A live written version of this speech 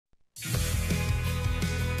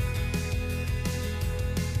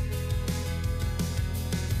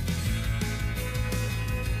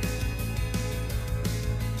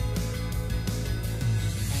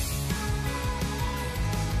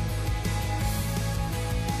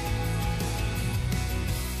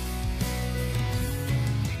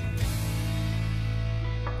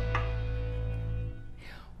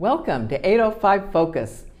Welcome to 805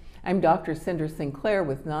 Focus. I'm Dr. Cynder Sinclair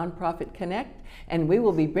with Nonprofit Connect, and we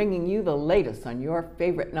will be bringing you the latest on your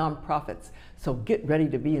favorite nonprofits, so get ready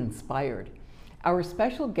to be inspired. Our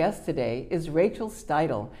special guest today is Rachael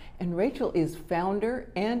Steidl, and Rachael is founder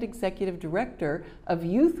and executive director of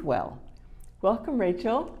YouthWell. Welcome,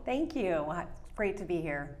 Rachael. Thank you. It's great to be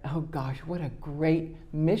here. Oh gosh, what a great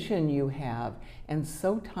mission you have, and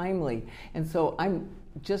so timely. And so I'm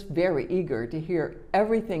just very eager to hear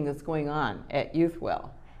everything that's going on at YouthWell.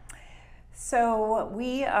 So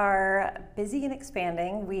we are busy and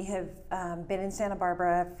expanding. We have been in Santa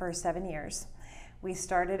Barbara for 7 years. We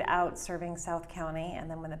started out serving South County,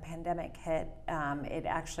 and then when the pandemic hit, it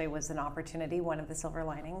actually was an opportunity, one of the silver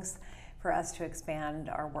linings, for us to expand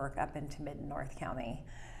our work up into mid North County.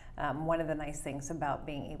 One of the nice things about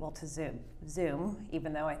being able to Zoom,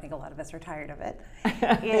 even though I think a lot of us are tired of it,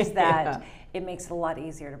 is that it makes it a lot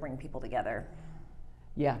easier to bring people together.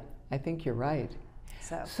 Yeah, I think you're right.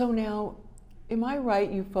 So now, am I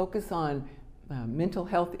right, you focus on mental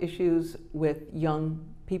health issues with young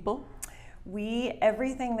people?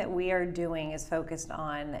 Everything that we are doing is focused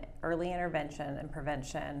on early intervention and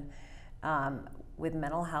prevention with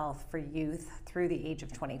mental health for youth through the age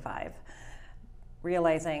of 25.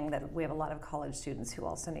 Realizing that we have a lot of college students who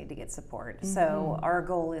also need to get support. Mm-hmm. So our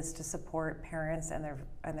goal is to support parents and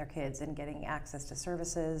their kids in getting access to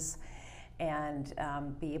services and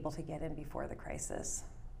be able to get in before the crisis.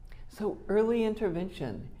 So early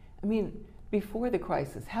intervention, I mean, before the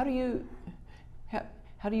crisis, how do you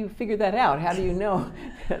figure that out? How do you know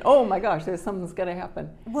that, oh my gosh, something's gonna happen?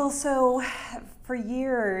 Well, so for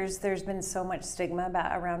years, there's been so much stigma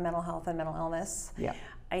around mental health and mental illness. Yeah.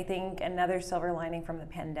 I think another silver lining from the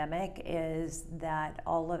pandemic is that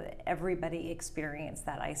everybody experienced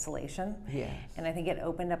that isolation. Yes. And I think it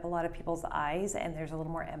opened up a lot of people's eyes, and there's a little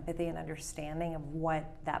more empathy and understanding of what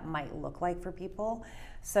that might look like for people.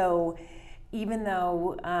 So even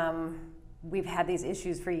though we've had these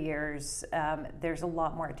issues for years, there's a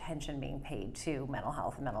lot more attention being paid to mental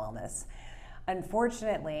health and mental illness.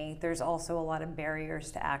 Unfortunately, there's also a lot of barriers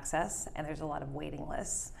to access, and there's a lot of waiting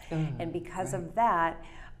lists. And because of that,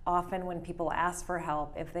 often when people ask for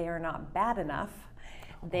help, if they are not bad enough,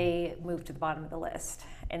 they move to the bottom of the list.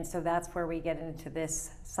 And so that's where we get into this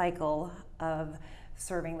cycle of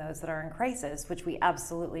serving those that are in crisis, which we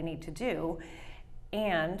absolutely need to do,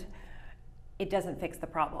 and it doesn't fix the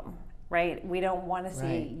problem. Right? We don't want to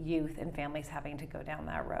see youth and families having to go down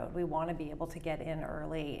that road. We want to be able to get in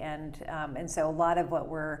early, and so a lot of what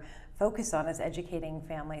we're focused on is educating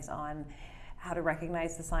families on how to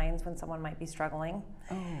recognize the signs when someone might be struggling,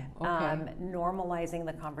 normalizing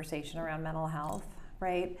the conversation around mental health,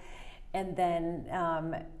 right? And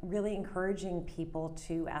then really encouraging people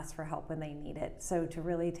to ask for help when they need it. So to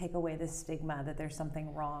really take away the stigma that there's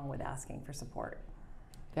something wrong with asking for support.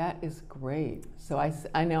 That is great. So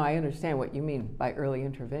I know I understand what you mean by early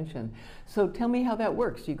intervention. So tell me how that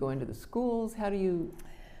works. Do you go into the schools? How do you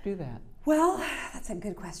do that? Well, that's a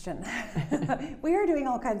good question. We are doing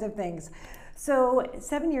all kinds of things. So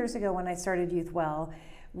 7 years ago when I started YouthWell,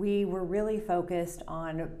 we were really focused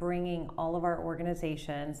on bringing all of our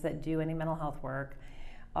organizations that do any mental health work,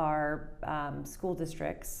 our school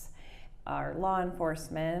districts, our law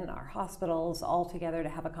enforcement, our hospitals, all together to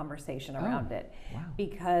have a conversation around it. Wow.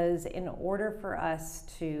 Because in order for us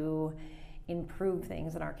to improve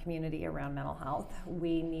things in our community around mental health,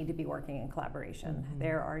 we need to be working in collaboration. Mm-hmm.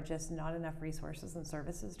 There are just not enough resources and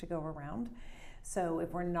services to go around. So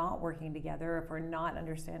if we're not working together, if we're not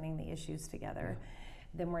understanding the issues together,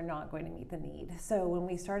 then we're not going to meet the need. So when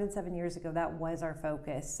we started 7 years ago, that was our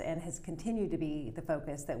focus and has continued to be the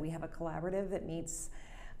focus, that we have a collaborative that meets.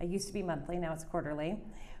 It used to be monthly, now it's quarterly.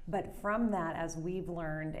 But from that, as we've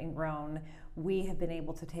learned and grown, we have been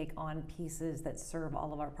able to take on pieces that serve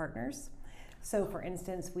all of our partners. So for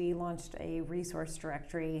instance, we launched a resource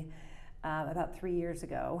directory about 3 years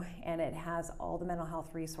ago, and it has all the mental health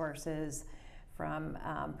resources from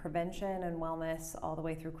prevention and wellness all the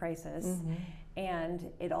way through crisis. Mm-hmm. And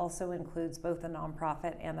it also includes both the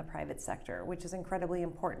nonprofit and the private sector, which is incredibly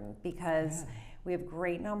important because we have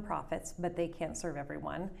great nonprofits, but they can't serve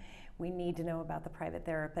everyone. We need to know about the private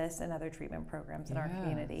therapists and other treatment programs in our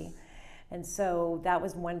community. And so that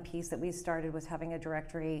was one piece that we started, was having a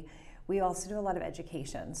directory. We also do a lot of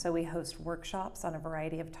education. So we host workshops on a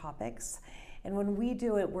variety of topics. And when we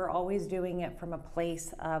do it, we're always doing it from a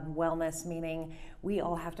place of wellness, meaning we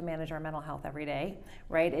all have to manage our mental health every day,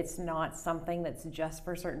 right? It's not something that's just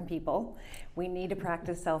for certain people. We need to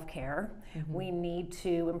practice self-care. Mm-hmm. We need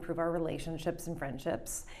to improve our relationships and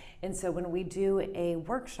friendships. And so when we do a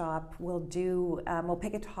workshop, we'll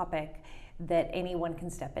pick a topic that anyone can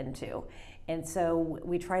step into. And so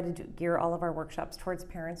we try to gear all of our workshops towards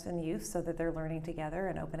parents and youth so that they're learning together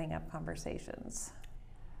and opening up conversations.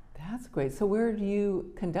 That's great. So where do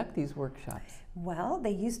you conduct these workshops? Well,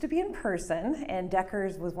 they used to be in person, and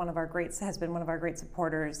Decker's has been one of our great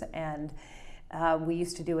supporters, and we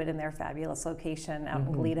used to do it in their fabulous location out in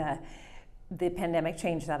Goleta. The pandemic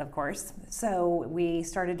changed that, of course. So we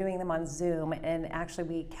started doing them on Zoom, and actually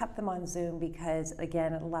we kept them on Zoom because,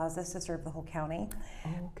 again, it allows us to serve the whole county.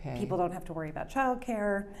 Okay. People don't have to worry about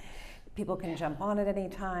childcare. People can jump on at any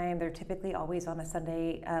time. They're typically always on a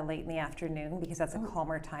Sunday late in the afternoon because that's a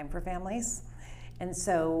calmer time for families. And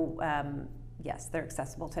so, yes, they're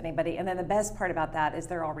accessible to anybody. And then the best part about that is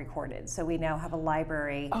they're all recorded. So we now have a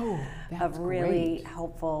library of really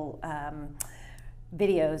helpful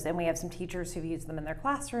videos, and we have some teachers who've used them in their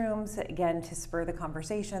classrooms, again, to spur the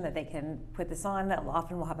conversation, that they can put this on.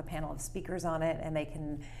 Often we'll have a panel of speakers on it, and they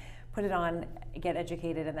can put it on, get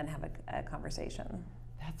educated, and then have a conversation.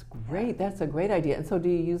 That's great. That's a great idea. And so do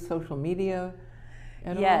you use social media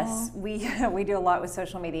at all? Yes, we do a lot with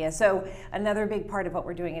social media. So another big part of what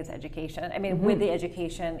we're doing is education. I mean, with the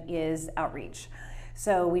education is outreach.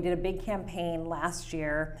 So we did a big campaign last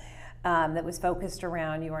year that was focused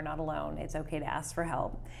around "You are not alone. It's okay to ask for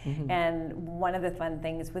help." And one of the fun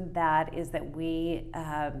things with that is that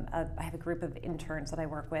I have a group of interns that I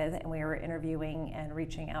work with, and we were interviewing and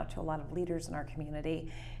reaching out to a lot of leaders in our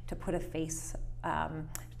community to put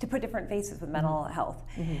different faces with mental health,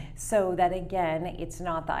 so that, again, it's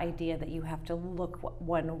not the idea that you have to look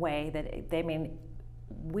one way.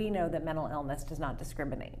 We know that mental illness does not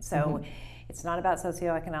discriminate. So it's not about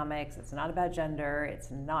socioeconomics, it's not about gender,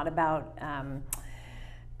 it's not about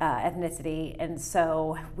ethnicity. And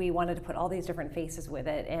so we wanted to put all these different faces with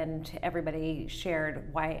it, and everybody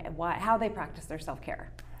shared how they practice their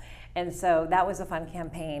self-care. And so that was a fun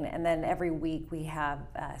campaign. And then every week we have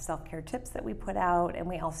self-care tips that we put out, and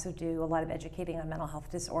we also do a lot of educating on mental health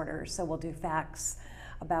disorders. So we'll do facts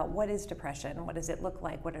about what is depression, what does it look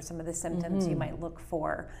like, what are some of the symptoms you might look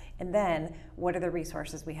for, and then what are the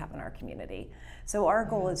resources we have in our community. So our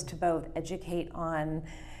goal is to both educate on,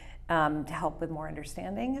 to help with more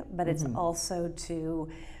understanding, but it's also to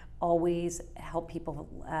always help people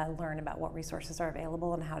learn about what resources are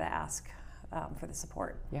available and how to ask for the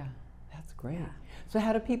support. Yeah, that's great. Yeah. So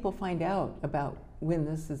how do people find out about when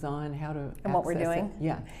this is on, how to and what we're doing?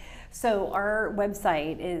 Yeah. So our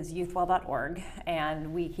website is youthwell.org,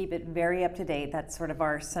 and we keep it very up to date. That's sort of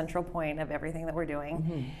our central point of everything that we're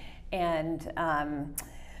doing. And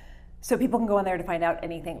so people can go on there to find out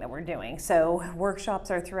anything that we're doing. So workshops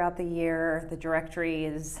are throughout the year. The directory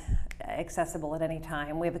is accessible at any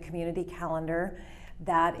time. We have a community calendar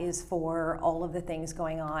that is for all of the things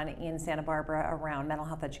going on in Santa Barbara around mental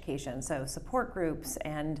health education. So support groups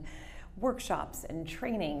and workshops and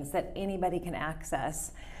trainings that anybody can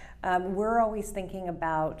access. We're always thinking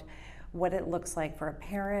about what it looks like for a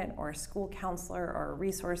parent or a school counselor or a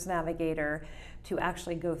resource navigator to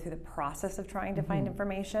actually go through the process of trying to find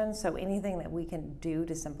information. So anything that we can do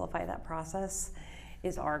to simplify that process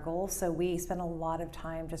is our goal. So we spend a lot of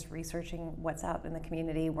time just researching what's out in the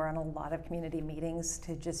community. We're on a lot of community meetings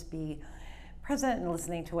to just be present and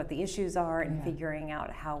listening to what the issues are and figuring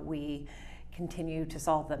out how we continue to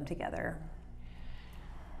solve them together.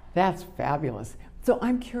 That's fabulous. So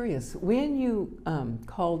I'm curious, when you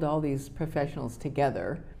called all these professionals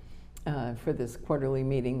together for this quarterly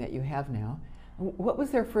meeting that you have now, what was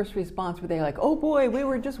their first response? Were they like, "Oh boy, we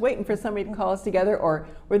were just waiting for somebody to call us together," or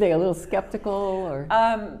were they a little skeptical? Or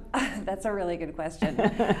that's a really good question.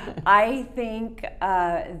 I think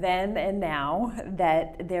then and now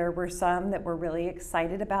that there were some that were really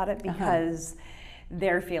excited about it because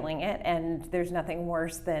they're feeling it, and there's nothing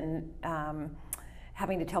worse than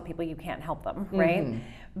having to tell people you can't help them, right?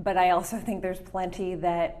 But I also think there's plenty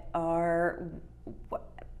that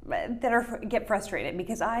get frustrated,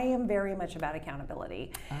 because I am very much about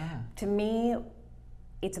accountability. To me,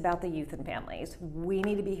 it's about the youth and families. We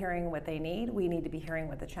need to be hearing what they need. We need to be hearing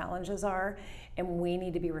what the challenges are, and we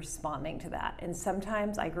need to be responding to that. And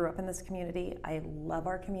sometimes I grew up in this community. I love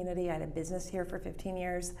our community. I had a business here for 15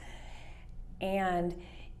 years. And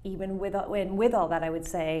even with all that, I would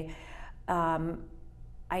say,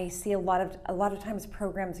 I see a lot of times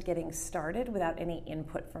programs getting started without any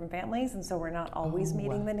input from families, and so we're not always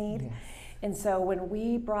meeting the need. Yes. And so when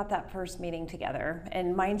we brought that first meeting together,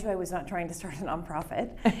 and mind you, I was not trying to start a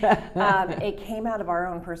nonprofit, it came out of our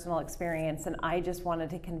own personal experience, and I just wanted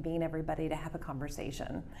to convene everybody to have a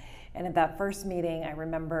conversation. And at that first meeting, I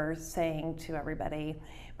remember saying to everybody,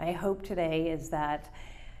 my hope today is that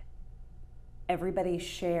everybody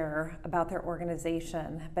share about their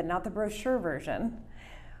organization, but not the brochure version,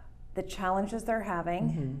 the challenges they're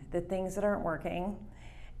having, the things that aren't working,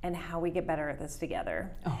 and how we get better at this together.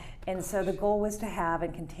 And so the goal was to have,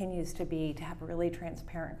 and continues to be, to have really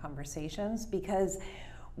transparent conversations, because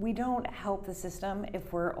we don't help the system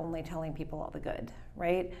if we're only telling people all the good,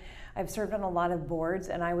 right? I've served on a lot of boards,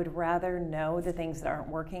 and I would rather know the things that aren't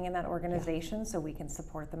working in that organization so we can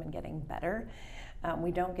support them in getting better.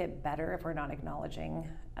 We don't get better if we're not acknowledging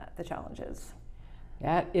the challenges.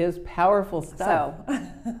 That is powerful stuff. So,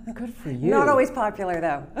 good for you. Not always popular,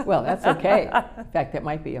 though. Well, that's okay. In fact, that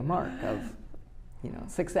might be a mark of,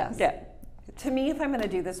 success. Yeah. To me, if I'm going to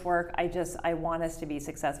do this work, I want us to be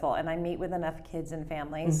successful, and I meet with enough kids and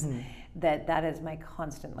families that is my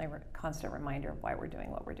constant reminder of why we're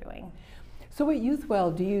doing what we're doing. So at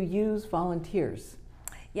YouthWell, do you use volunteers?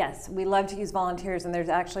 Yes, we love to use volunteers, and there's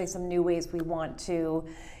actually some new ways we want to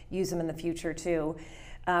use them in the future too.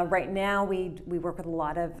 Right now, we work with a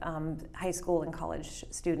lot of high school and college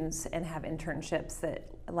students and have internships that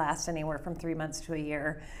last anywhere from 3 months to a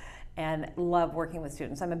year, and love working with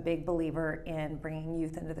students. I'm a big believer in bringing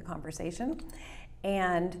youth into the conversation,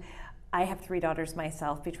 and I have 3 daughters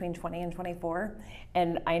myself, between 20 and 24,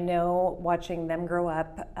 and I know, watching them grow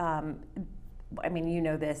up, I mean, you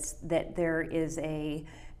know this, that there is a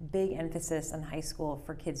big emphasis in high school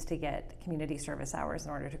for kids to get community service hours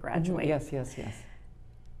in order to graduate. Yes, yes, yes.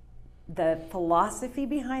 The philosophy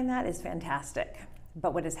behind that is fantastic,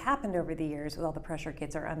 but what has happened over the years with all the pressure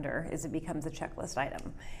kids are under is it becomes a checklist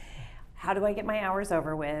item. How do I get my hours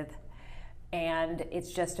over with? And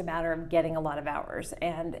it's just a matter of getting a lot of hours,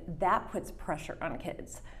 and that puts pressure on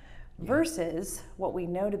kids. Versus what we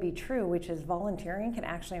know to be true, which is volunteering can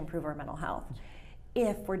actually improve our mental health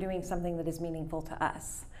if we're doing something that is meaningful to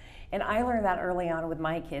us. And I learned that early on with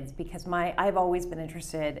my kids, because I've always been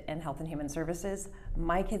interested in health and human services.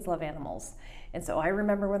 My kids love animals. And so I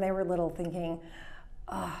remember when they were little thinking,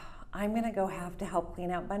 I'm gonna go have to help clean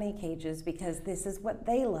out bunny cages because this is what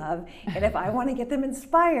they love. And if I wanna get them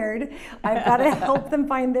inspired, I've gotta help them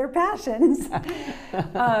find their passions.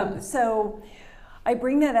 So I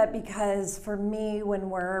bring that up because for me, when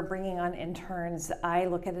we're bringing on interns, I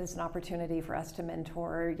look at it as an opportunity for us to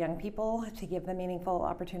mentor young people, to give them meaningful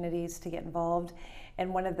opportunities to get involved.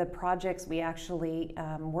 And one of the projects we actually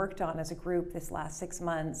worked on as a group this last 6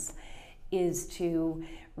 months is to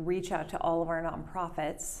reach out to all of our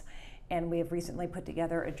nonprofits. And we have recently put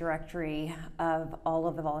together a directory of all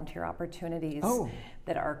of the volunteer opportunities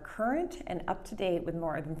that are current and up to date with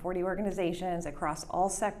more than 40 organizations across all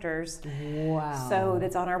sectors. Wow. So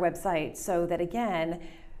that's on our website, so that again,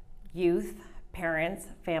 youth, parents,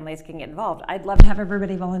 families can get involved. I'd love to have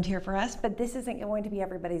everybody volunteer for us, but this isn't going to be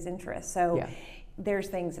everybody's interest. So there's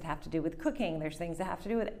things that have to do with cooking, there's things that have to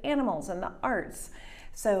do with animals and the arts.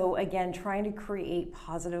 So again, trying to create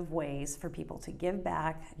positive ways for people to give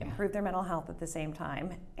back, improve their mental health at the same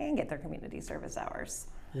time, and get their community service hours.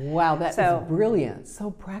 Wow, that is brilliant.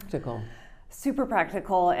 So practical. Super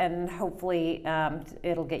practical, and hopefully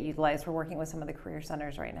it'll get utilized. We're working with some of the career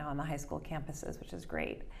centers right now on the high school campuses, which is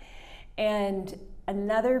great. And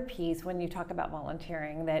another piece, when you talk about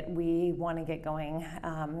volunteering, that we want to get going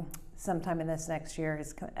sometime in this next year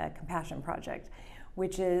is a compassion project,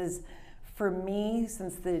 which is, for me,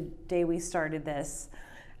 since the day we started this,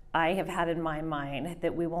 I have had in my mind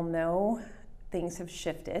that we will know things have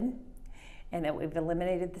shifted and that we've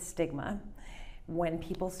eliminated the stigma when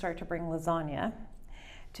people start to bring lasagna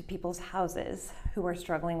to people's houses who are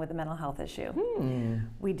struggling with a mental health issue.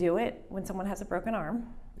 We do it when someone has a broken arm.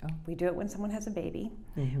 We do it when someone has a baby.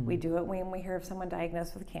 We do it when we hear of someone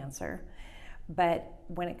diagnosed with cancer. But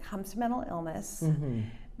when it comes to mental illness,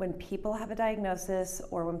 when people have a diagnosis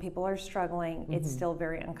or when people are struggling, it's still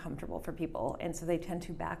very uncomfortable for people. And so they tend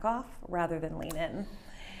to back off rather than lean in.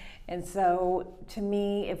 And so to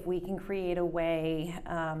me, if we can create a way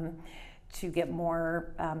to get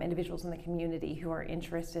more individuals in the community who are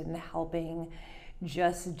interested in helping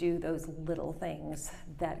just do those little things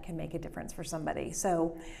that can make a difference for somebody.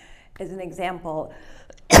 So as an example,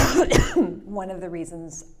 one of the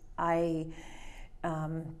reasons I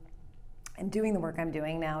am doing the work I'm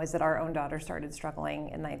doing now is that our own daughter started struggling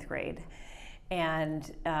in 9th grade. And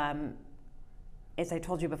as I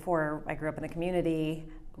told you before, I grew up in the community.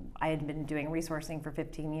 I had been doing resourcing for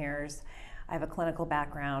 15 years. I have a clinical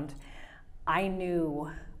background. I knew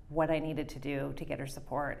what I needed to do to get her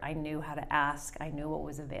support. I knew how to ask. I knew what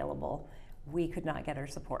was available. We could not get her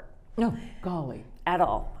support. No, golly. At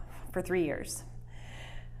all, for 3 years.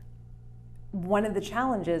 one of the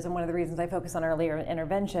challenges and one of the reasons I focus on earlier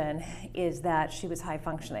intervention is that she was high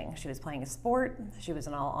functioning. She was playing a sport, she was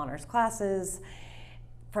in all honors classes.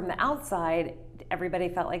 From the outside, everybody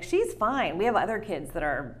felt like she's fine. We have other kids that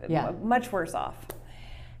are much worse off.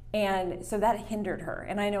 And so that hindered her.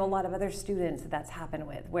 And I know a lot of other students that's happened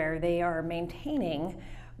with, where they are maintaining,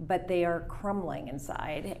 but they are crumbling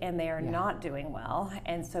inside and they are not doing well.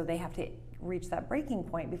 And so they have to reach that breaking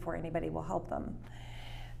point before anybody will help them.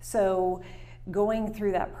 So going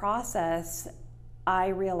through that process, I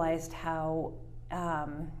realized how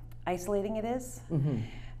isolating it is,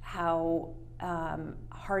 how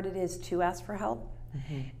hard it is to ask for help.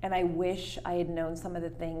 And I wish I had known some of the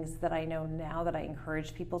things that I know now that I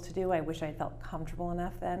encourage people to do. I wish I felt comfortable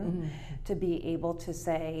enough then to be able to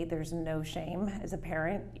say there's no shame as a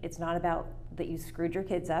parent. It's not about that you screwed your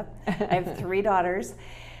kids up. I have 3 daughters.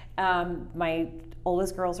 My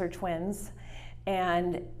oldest girls are twins.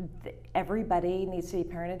 And everybody needs to be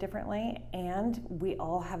parented differently, and we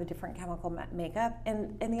all have a different chemical makeup.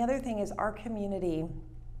 And the other thing is our community,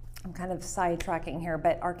 I'm kind of sidetracking here,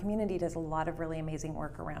 but our community does a lot of really amazing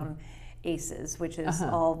work around ACEs, which is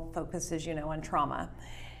all focused, as you know, on trauma.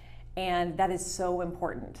 And that is so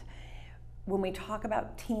important. When we talk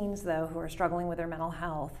about teens, though, who are struggling with their mental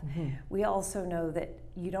health, we also know that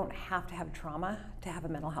you don't have to have trauma to have a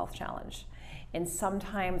mental health challenge. And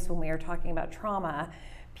sometimes when we are talking about trauma,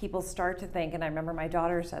 people start to think, and I remember my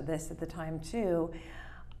daughter said this at the time too,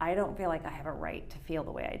 I don't feel like I have a right to feel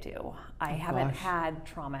the way I do. I haven't had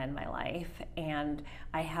trauma in my life, and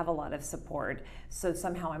I have a lot of support, so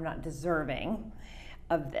somehow I'm not deserving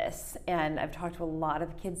of this. And I've talked to a lot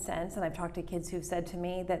of kids since, and I've talked to kids who've said to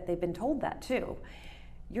me that they've been told that too.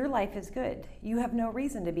 Your life is good. You have no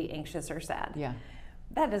reason to be anxious or sad. Yeah.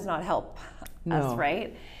 That does not help us,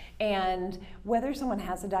 right? And whether someone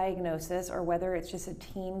has a diagnosis or whether it's just a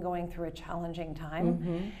teen going through a challenging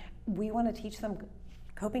time, we want to teach them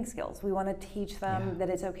coping skills. We want to teach them that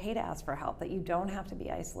it's okay to ask for help, that you don't have to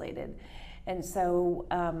be isolated. And so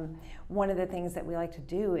one of the things that we like to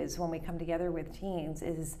do is when we come together with teens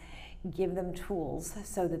is give them tools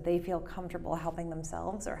so that they feel comfortable helping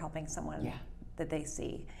themselves or helping someone that they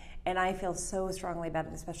see. And I feel so strongly about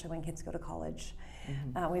it, especially when kids go to college.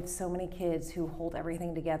 We have so many kids who hold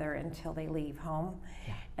everything together until they leave home,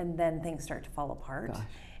 and then things start to fall apart,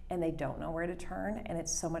 and they don't know where to turn, and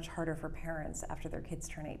it's so much harder for parents after their kids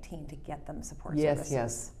turn 18 to get them support services.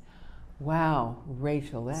 Yes. Wow,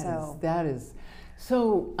 Rachel, that is.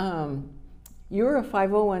 So you're a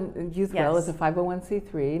 501, YouthWell is a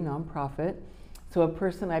 501c3 nonprofit. So a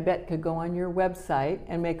person, I bet, could go on your website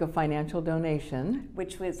and make a financial donation.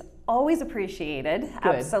 Which was always appreciated,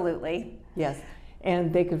 absolutely. Yes,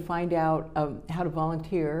 and they could find out how to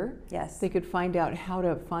volunteer. Yes. They could find out how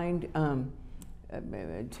to find,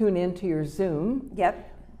 tune into your Zoom.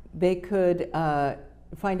 Yep. They could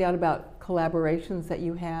find out about collaborations that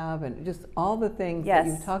you have and just all the things that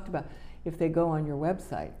you've talked about if they go on your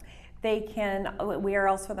website. They can, we are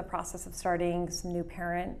also in the process of starting some new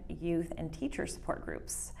parent, youth, and teacher support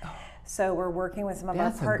groups. So we're working with some of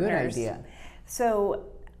our partners. That's a good idea. So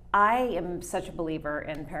I am such a believer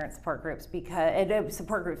in parent support groups because,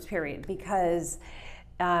 support groups period, because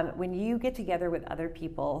when you get together with other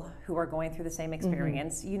people who are going through the same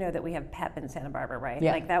experience, you know that we have PEP in Santa Barbara, right?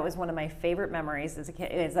 Yeah. Like that was one of my favorite memories as a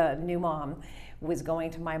kid, as a new mom, was going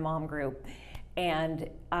to my mom group. And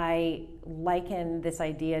I liken this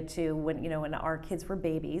idea to when our kids were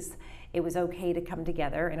babies, it was okay to come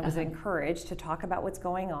together and it was encouraged to talk about what's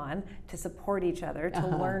going on, to support each other, to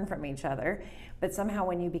learn from each other. But somehow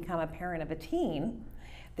when you become a parent of a teen,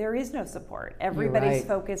 there is no support. Everybody's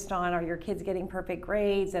focused on, are your kids getting perfect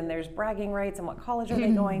grades, and there's bragging rights and what college are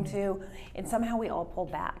they going to, and somehow we all pull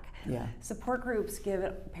back. Support groups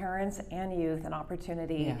give parents and youth an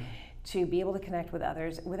opportunity to be able to connect with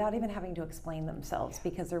others without even having to explain themselves,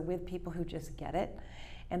 because they're with people who just get it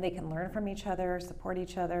and they can learn from each other, support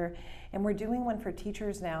each other. And we're doing one for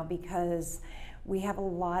teachers now because we have a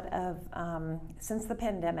lot of, since the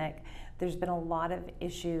pandemic, there's been a lot of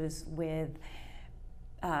issues with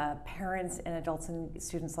parents and adults in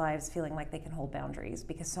students' lives feeling like they can hold boundaries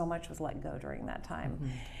because so much was let go during that time.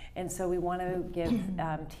 And so we want to give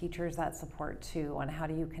teachers that support too on how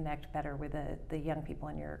do you connect better with the young people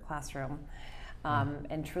in your classroom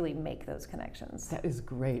and truly make those connections. That is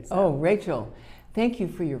great. So, oh, Rachel, thank you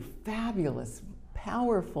for your fabulous,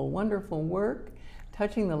 powerful, wonderful work,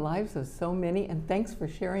 touching the lives of so many, and thanks for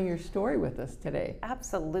sharing your story with us today.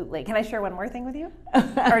 Absolutely. Can I share one more thing with you?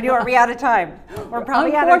 Or are we out of time? We're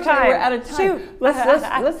probably out of time. We're out of time. Shoot.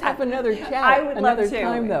 Let's have another chat. I would love to.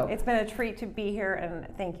 Time, though. It's been a treat to be here, and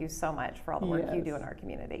thank you so much for all the work you do in our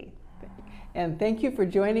community. And thank you for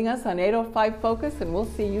joining us on 805 Focus, and we'll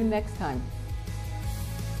see you next time.